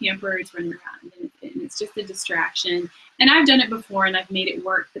relaxed and pampered running around, and it's just a distraction. And I've done it before and I've made it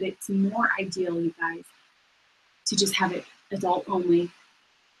work, but it's more ideal, you guys, to just have it adult only,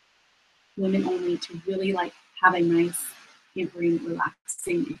 women only, to really have a nice, pampering,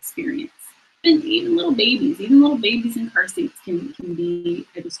 relaxing experience. And even little babies in car seats can be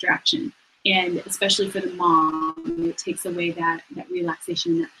a distraction. And especially for the mom, it takes away that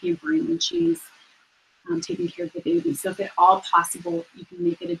relaxation and that pampering when she's taking care of the baby. So if at all possible, you can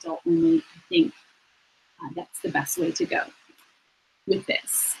make it adult only. I think that's the best way to go with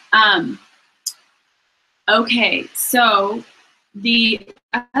this. Okay, so the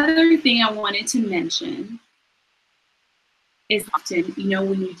other thing I wanted to mention is often, you know,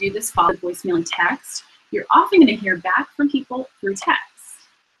 when you do this follow voicemail and text, you're often going to hear back from people through text.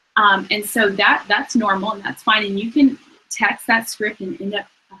 And so that's normal and that's fine. And you can text that script and end up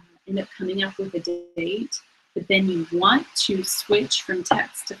coming up with a date, but then you want to switch from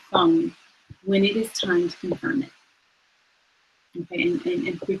text to phone when it is time to confirm it. Okay,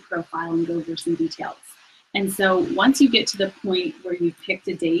 and pre-profile and go over some details. And so once you get to the point where you've picked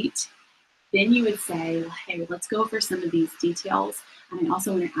a date, then you would say, well, hey, let's go over some of these details. And I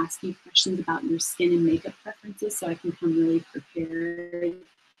also want to ask you questions about your skin and makeup preferences so I can come really prepared.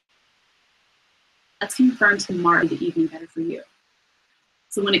 Let's confirm tomorrow the evening better for you.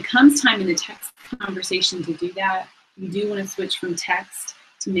 So when it comes time in the text conversation to do that, you do want to switch from text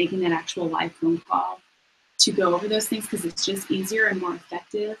to making that actual live phone call to go over those things because it's just easier and more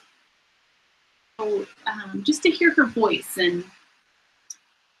effective. So just to hear her voice and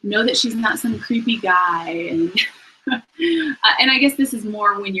know that she's not some creepy guy. And and I guess this is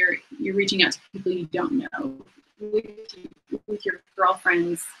more when you're reaching out to people you don't know. With your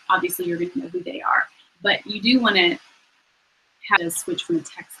girlfriends, obviously you're going to know who they are, but you do want to have to switch from a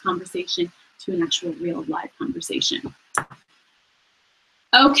text conversation to an actual real live conversation.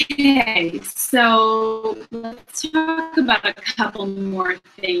 Okay, so let's talk about a couple more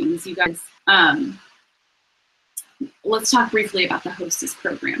things, you guys. Let's talk briefly about the Hostess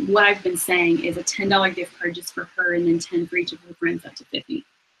program. What I've been saying is a $10 gift card just for her and then 10 for each of her friends up to 50.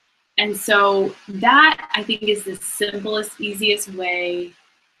 And so that, I think, is the simplest, easiest way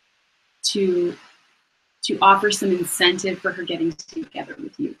to offer some incentive for her getting together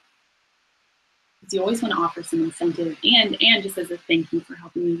with you. Because you always want to offer some incentive and just as a thank you for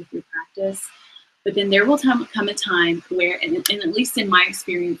helping me with your practice. But then there will come a time where, and at least in my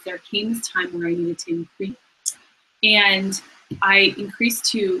experience, there came this time where I needed to increase. And I increased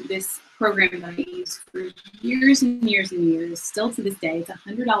to this program that I used for years and years and years, still to this day. It's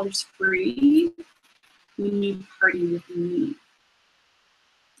 $100 free when you party with me.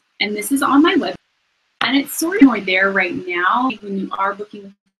 And this is on my website. And it's sort of more there right now when you are booking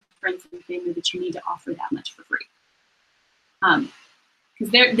with friends and family that you need to offer that much for free.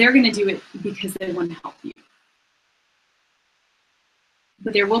 Because they're going to do it because they want to help you.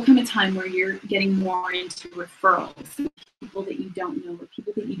 But there will come a time where you're getting more into referrals, people that you don't know, or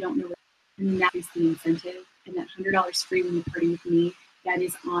people that you don't know. And that is the incentive. And that $100 free when you party with me, that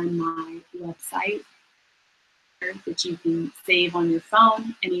is on my website that you can save on your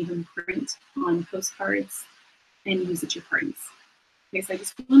phone and even print on postcards and use at your parties. Okay, so I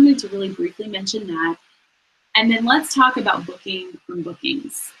just wanted to really briefly mention that. And then let's talk about booking from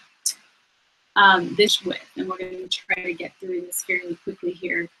bookings. This with, and we're going to try to get through this fairly quickly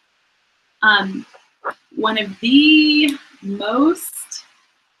here. One of the most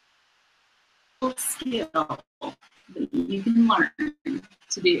skill that you can learn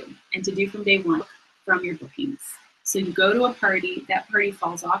to do, and to do from day one, from your bookings. So you go to a party, that party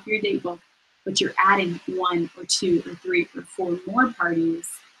falls off your date book, but you're adding 1 or 2 or 3 or 4 more parties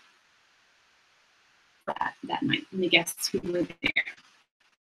that night, and the guests who were there.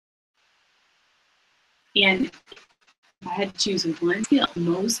 And if I had to choose one skill,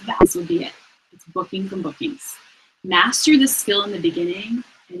 most valuable would be it. It's booking from bookings. Master the skill in the beginning,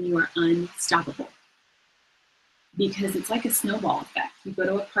 and you are unstoppable. Because it's like a snowball effect. You go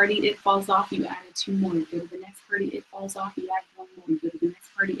to a party, it falls off, you added 2 more. You go to the next party, it falls off, you add 1 more. You go to the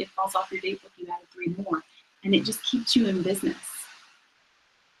next party, it falls off your date book, you added 3 more. And it just keeps you in business.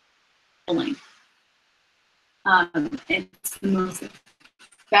 And it's the most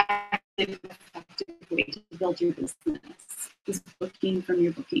effective way to build your business is booking from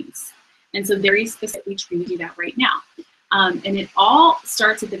your bookings. And so very specifically, we're going to do that right now. And it all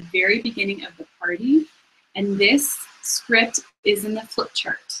starts at the very beginning of the party. And this script is in the flip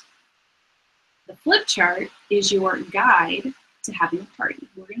chart. The flip chart is your guide to having a party.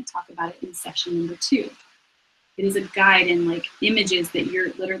 We're going to talk about it in session number 2. It is a guide and like images that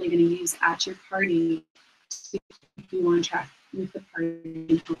you're literally going to use at your party to keep you on track with the party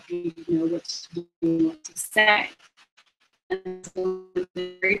and help you know what to do and what to say. And so the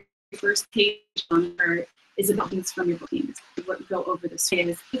very first page on the chart is about things from your bookings. We'll go over this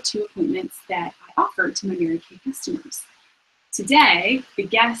is the 2 appointments that I offer to my Mary Kay customers. Today, the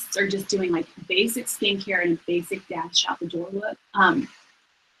guests are just doing like basic skincare and a basic dash out the door look.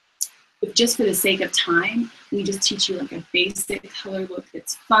 But just for the sake of time, we just teach you like a basic color look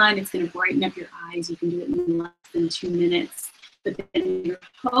that's fun. It's going to brighten up your eyes. You can do it in less than 2 minutes. But then your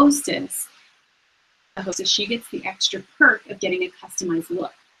hostess, she gets the extra perk of getting a customized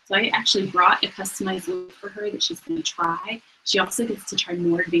look. So I actually brought a customized look for her that she's going to try. She also gets to try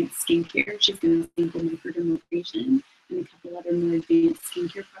more advanced skincare. She's going to sample microdermabrasion. and a couple other more advanced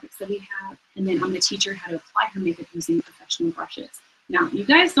skincare products that we have. And then I'm going to teach her how to apply her makeup using professional brushes. Now, you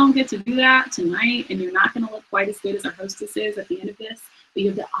guys don't get to do that tonight, and you're not going to look quite as good as our hostess is at the end of this, but you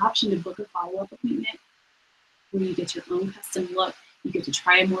have the option to book a follow-up appointment where you get your own custom look. You get to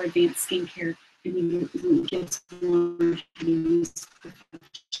try a more advanced skincare, and you get to learn how to use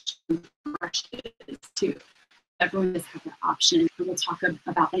professional brushes too. Everyone does have that option, and we'll talk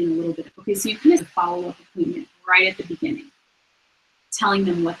about that in a little bit. Okay, so you can have a follow-up appointment right at the beginning, telling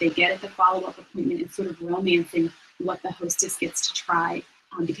them what they get at the follow-up appointment and sort of romancing what the hostess gets to try,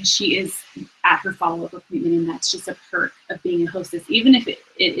 because she is at her follow-up appointment, and that's just a perk of being a hostess. Even if it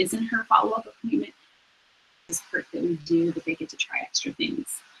isn't her follow-up appointment, this perk that we do that they get to try extra things.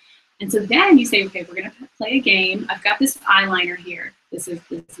 And so then you say, okay, we're going to play a game. I've got this eyeliner here. This is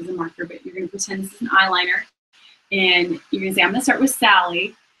a marker, but you're going to pretend this is an eyeliner. And you're going to say, I'm going to start with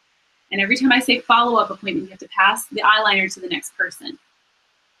Sally. And every time I say follow-up appointment, you have to pass the eyeliner to the next person.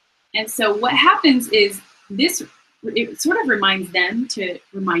 And so what happens is it sort of reminds them to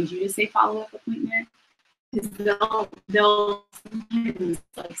remind you to say follow-up appointment. Because they'll sometimes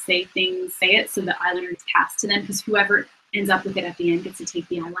like say it so the eyeliner is passed to them, because whoever ends up with it at the end gets to take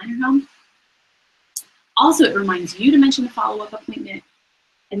the eyeliner home. Also, it reminds you to mention the follow-up appointment,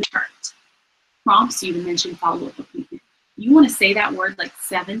 and the chart prompts you to mention follow-up appointment. You want to say that word like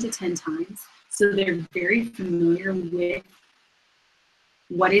 7 to 10 times so they're very familiar with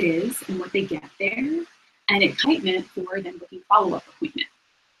what it is and what they get there, and excitement for them booking follow-up appointment.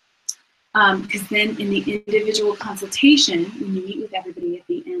 Because then in the individual consultation, when you meet with everybody at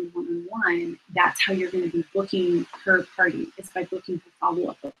the end one-on-one, that's how you're going to be booking her party. It's by booking her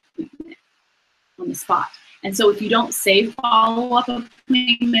follow-up appointment on the spot. And so if you don't say follow-up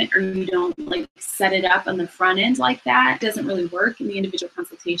appointment, or you don't like set it up on the front end like that, it doesn't really work in the individual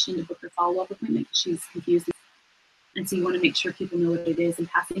consultation to book her follow-up appointment because she's confused. And so you want to make sure people know what it is, and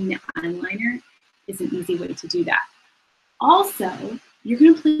passing the eyeliner is an easy way to do that. Also, you're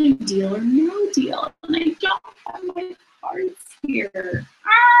going to play deal or no deal. And I don't have my cards here.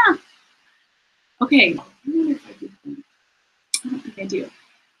 Ah! Okay. I wonder if I do. I don't think I do.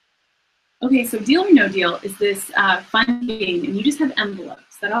 Okay, so deal or no deal is this fun game, and you just have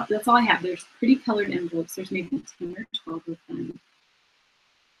envelopes. That's all I have. There's pretty colored envelopes. There's maybe 10 or 12 of them.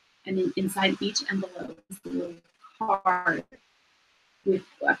 And then inside each envelope is a little card with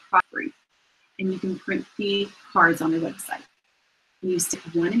a property. And you can print the cards on their website. You stick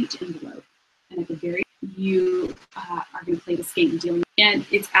one in each envelope, and at the very end, you are going to play this game, dealing. And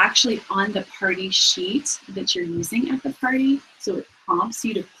it's actually on the party sheet that you're using at the party, so it prompts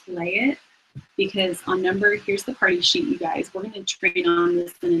you to play it. Because on here's the party sheet, you guys. We're going to train on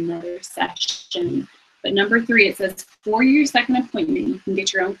this in another session. But number 3, it says, for your second appointment, you can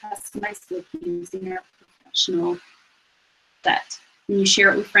get your own customized look using our professional set. When you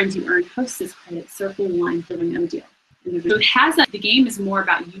share it with friends, you earn hostess credit. Circle 1 for the no deal. So it has the game is more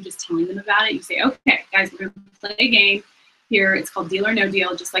about you just telling them about it. You say, okay, guys, we're going to play a game here. It's called Deal or No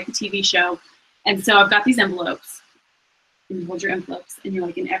Deal, just like the TV show. And so I've got these envelopes. And you hold your envelopes, and you're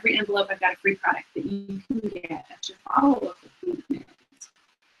like, in every envelope, I've got a free product that you can get at your follow-up appointment.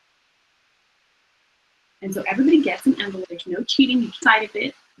 And so everybody gets an envelope. There's no cheating inside of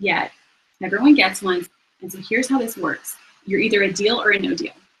it yet. Everyone gets one. And so here's how this works. You're either a deal or a no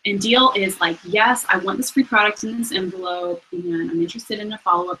deal. And deal is like, yes, I want this free product in this envelope, and I'm interested in a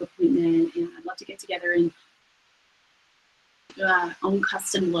follow-up appointment, and I'd love to get together and own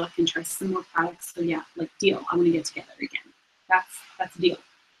custom look and try some more products. So yeah, like deal, I want to get together again. That's a deal.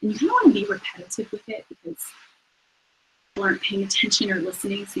 And you kind of want to be repetitive with it because people aren't paying attention or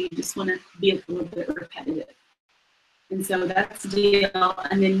listening, so you just want to be a little bit repetitive. And so that's deal.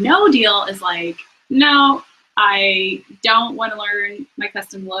 And then no deal is like, no, I don't want to learn my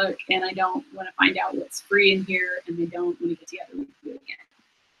custom look, and I don't want to find out what's free in here, and I don't want to get together with you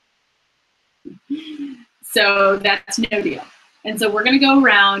again. So that's no deal. And so we're going to go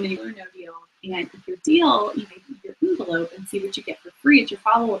around and you're no deal. And if you're deal, you make your envelope and see what you get for free at your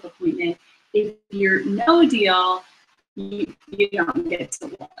follow-up appointment. If you're no deal, you don't get to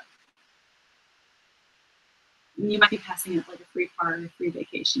look. You might be passing up like a free car or a free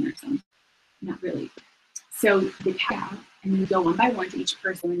vacation or something. Not really. So they pass out, and you go one by one to each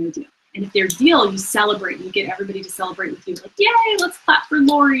person and no deal. And if they're deal, you celebrate. You get everybody to celebrate with you. Like, yay, let's clap for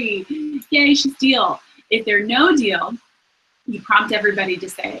Lori. Yay, she's deal. If they're no deal, you prompt everybody to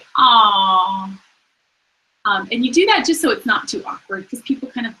say, "Aw." And you do that just so it's not too awkward, because people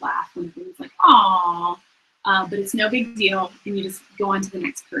kind of laugh when things like, "Aw." But it's no big deal, and you just go on to the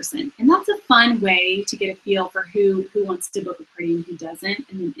next person. And that's a fun way to get a feel for who wants to book a party and who doesn't.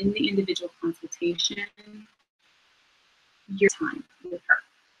 And then in the individual consultation, your time with her.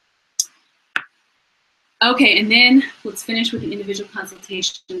 Okay, and then let's finish with the individual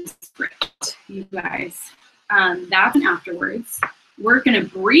consultation script, you guys. That's afterwards. We're going to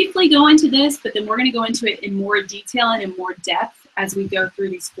briefly go into this, but then we're going to go into it in more detail and in more depth as we go through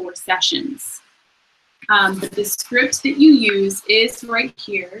these 4 sessions. But the script that you use is right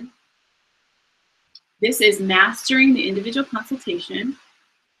here. This is mastering the individual consultation,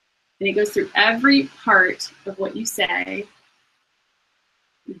 and it goes through every part of what you say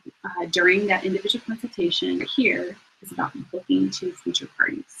during that individual consultation. Here is about booking 2 future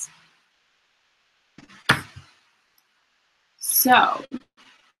parties. So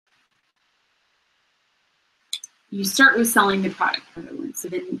you start with selling the product. So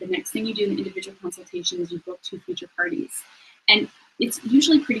then the next thing you do in the individual consultation is you book 2 future parties. And it's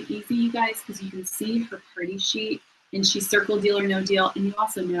usually pretty easy, you guys, because you can see her party sheet and she circled deal or no deal, and you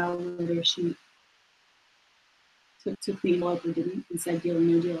also know whether she took the envelope or didn't and said deal or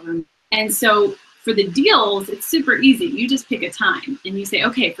no deal. And so for the deals, it's super easy. You just pick a time and you say,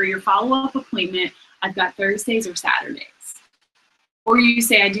 okay, for your follow-up appointment, I've got Thursdays or Saturdays. Or you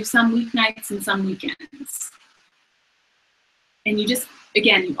say, I do some weeknights and some weekends. And you just,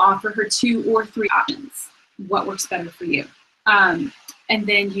 again, you offer her 2 or 3 options. What works better for you? And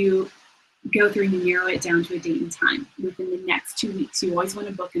then you go through and you narrow it down to a date and time within the next 2 weeks. You always want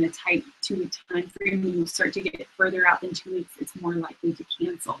to book in a tight 2-week time frame. When you start to get further out than 2 weeks, it's more likely to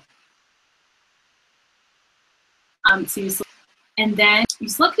cancel. And then you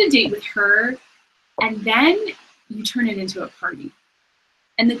select a date with her, and then you turn it into a party.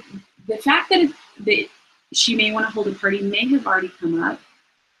 And the fact that she may want to hold a party may have already come up,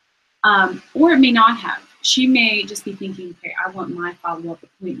 or it may not have. She may just be thinking, okay, I want my follow-up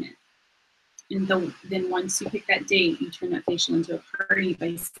appointment. And then once you pick that date, you turn that facial into a party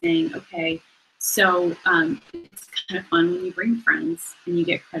by saying, okay, so it's kind of fun when you bring friends and you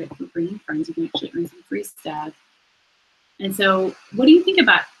get credit for bringing friends. You can actually earn some free stuff. And so what do you think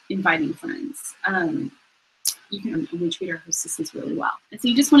about inviting friends? We treat our hostesses really well. And so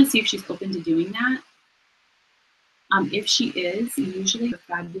you just want to see if she's open to doing that. If she is, usually her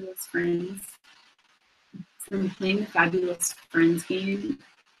fabulous friends, from playing the fabulous friends game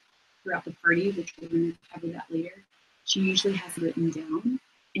throughout the party, which we're going to cover that later, she usually has it written down,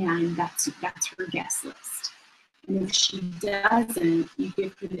 and that's her guest list. And if she doesn't, you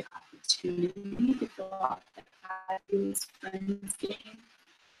give her the opportunity to fill out that fabulous friends game,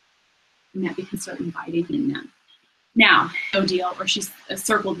 and that we can start inviting in them. Now, no deal, or she's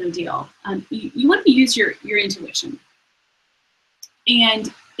circled no deal. You want to use your intuition.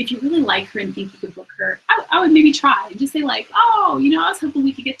 And if you really like her and think you could book her, I would maybe try and just say like, oh, you know, I was hoping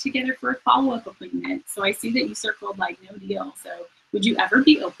we could get together for a follow-up appointment. So I see that you circled like no deal. So would you ever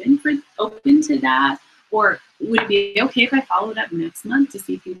be open to that? Or would it be okay if I followed up next month to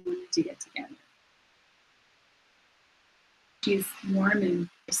see if you wanted to get together? She's warm and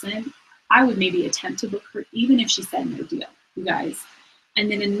person. I would maybe attempt to book her even if she said no deal, you guys.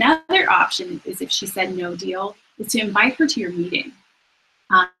 And then another option is if she said no deal, is to invite her to your meeting.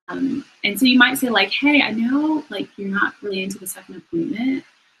 And so you might say like, hey, I know like you're not really into the second appointment,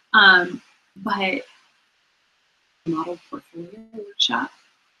 but model portfolio workshop,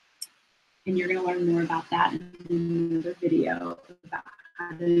 and you're going to learn more about that in another video about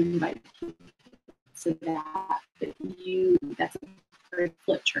how to invite people to that. But that's a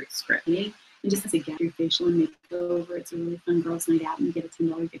flip chart script. And just as a get your facial and makeover, it's a really fun girls' night out, and you get a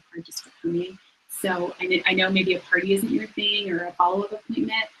 $10 gift card just for coming. So I know maybe a party isn't your thing or a follow-up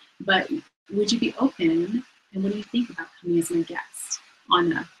appointment, but would you be open, and what do you think about coming as my guest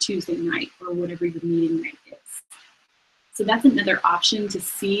on a Tuesday night or whatever your meeting night is? So that's another option to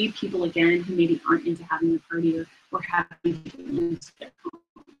see people again who maybe aren't into having a party or having people into their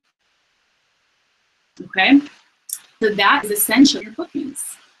home. Okay, so that is essentially your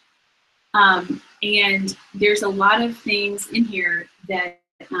bookings. And there's a lot of things in here that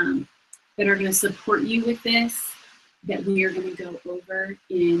are going to support you with this, that we are going to go over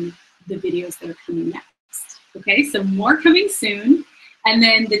in the videos that are coming next. Okay, so more coming soon. And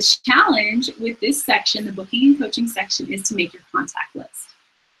then the challenge with this section, the booking and coaching section, is to make your contact list.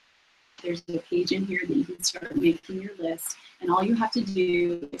 There's a page in here that you can start making your list, and all you have to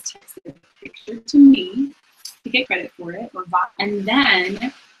do is text a picture to me to get credit for it, and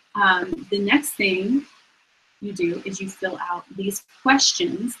then the next thing you do is you fill out these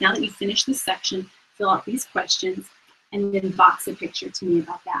questions. Now that you finish this section, fill out these questions and then box a picture to me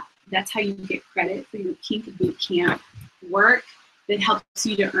about that. That's how you get credit for your Pink Bootcamp work that helps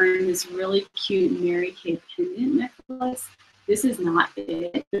you to earn this really cute Mary Kay pendant necklace. This is not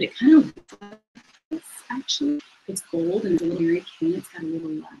it, but it kind of looks like actually. It's gold and it's a little Mary Kay. It's got a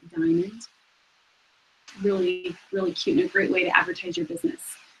little diamond. Really, really cute and a great way to advertise your business.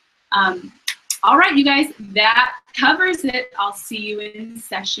 All right, you guys, that covers it. I'll see you in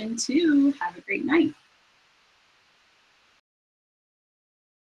session 2. Have a great night.